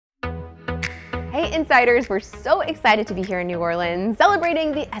Hey Insiders, we're so excited to be here in New Orleans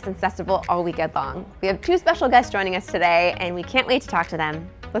celebrating the Essence Festival all weekend long. We have two special guests joining us today and we can't wait to talk to them.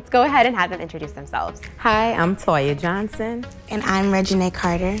 Let's go ahead and have them introduce themselves. Hi, I'm Toya Johnson. And I'm Reginae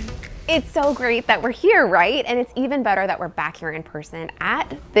Carter. It's so great that we're here, right? And it's even better that we're back here in person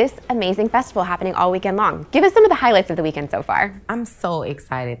at this amazing festival happening all weekend long. Give us some of the highlights of the weekend so far. I'm so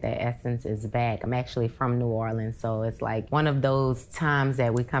excited that Essence is back. I'm actually from New Orleans, so it's like one of those times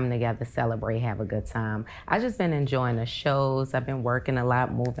that we come together, celebrate, have a good time. I've just been enjoying the shows. I've been working a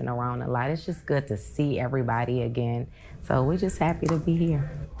lot, moving around a lot. It's just good to see everybody again. So we're just happy to be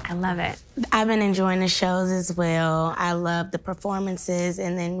here. I love it. I've been enjoying the shows as well. I love the performances,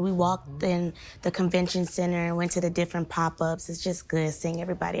 and then we walked in the convention center and went to the different pop-ups. It's just good seeing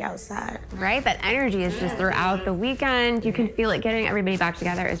everybody outside. Right? That energy is just throughout the weekend. You can feel it. Getting everybody back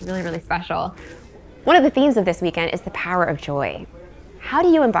together is really, really special. One of the themes of this weekend is the power of joy. How do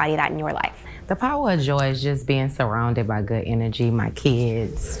you embody that in your life? The power of joy is just being surrounded by good energy, my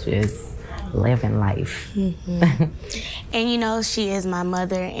kids, just living life. Mm-hmm. And you know, she is my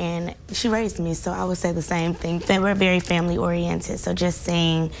mother and she raised me, so I would say the same thing. We're very family oriented, so just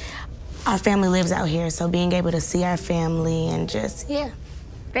seeing our family lives out here, so being able to see our family and just, yeah.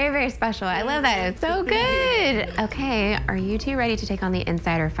 Very, very special. I love that. It's so good. Okay, are you two ready to take on the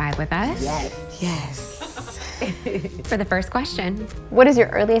Insider 5 with us? Yes. Yes. For the first question, what is your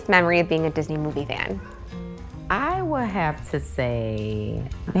earliest memory of being a Disney movie fan? I would have to say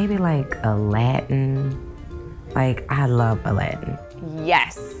maybe like Aladdin. Like, I love Aladdin.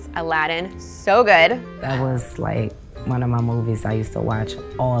 Yes, Aladdin, so good. That was like one of my movies I used to watch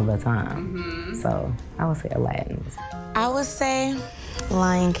all the time. Mm-hmm. So I would say Aladdin. I would say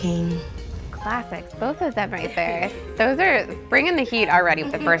Lion King. Classics, both of them right there. Those are bringing the heat already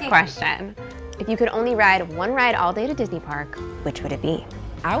with the first question. If you could only ride one ride all day to Disney Park, which would it be?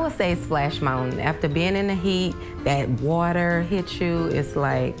 I would say Splash Mountain. After being in the heat, that water hits you, it's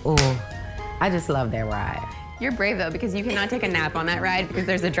like, oh, I just love that ride. You're brave though, because you cannot take a nap on that ride because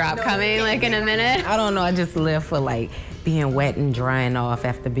there's a drop coming like in a minute. I don't know, I just live for like being wet and drying off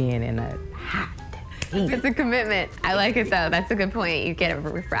after being in a hot heat. It's a commitment. I like it though, that's a good point. You get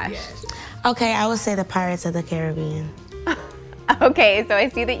refreshed. Yes. Okay, I would say the Pirates of the Caribbean. Okay, so I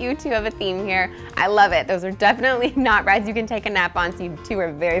see that you two have a theme here. I love it. Those are definitely not rides you can take a nap on, so you two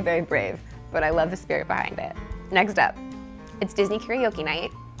are very, very brave. But I love the spirit behind it. Next up, it's Disney karaoke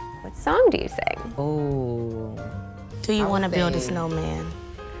night. What song do you sing? Oh. Do you want to build a snowman?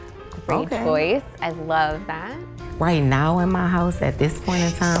 Great choice. I love that. Right now in my house at this point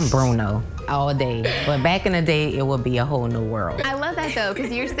in time, Bruno, all day. But back in the day, it would be a whole new world. I love that though,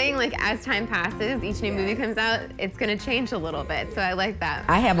 because you're saying like as time passes, each new movie comes out, it's gonna change a little bit. So I like that.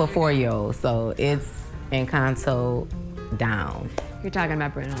 I have a 4-year-old, so it's Encanto down. You're talking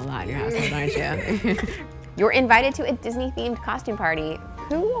about Bruno a lot in your house, aren't you? You're invited to a Disney-themed costume party.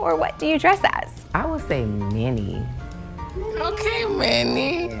 Who or what do you dress as? I would say Minnie. Okay,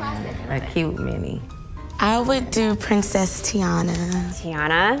 Minnie. Yeah, a cute Minnie. I would do Princess Tiana.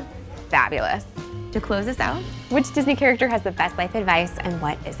 Tiana, fabulous. To close us out, which Disney character has the best life advice and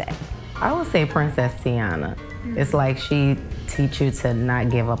what is it? I would say Princess Tiana. It's like she teach you to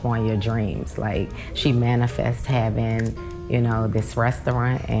not give up on your dreams. Like she manifests having, you know, this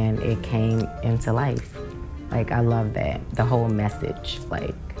restaurant and it came into life. Like I love that, the whole message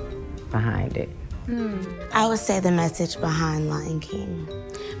like behind it. I would say the message behind Lion King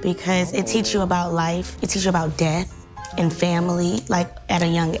because it teaches you about life, it teaches you about death and family, like at a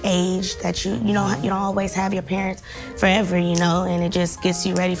young age that you don't always have your parents forever, you know, and it just gets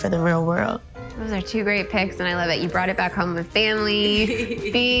you ready for the real world. Those are two great picks, and I love it. You brought it back home with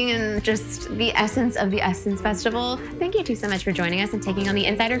family, being in just the essence of the Essence Festival. Thank you two so much for joining us and taking on the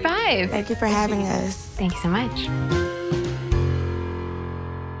Insider 5. Thank you for having us. Thank you so much.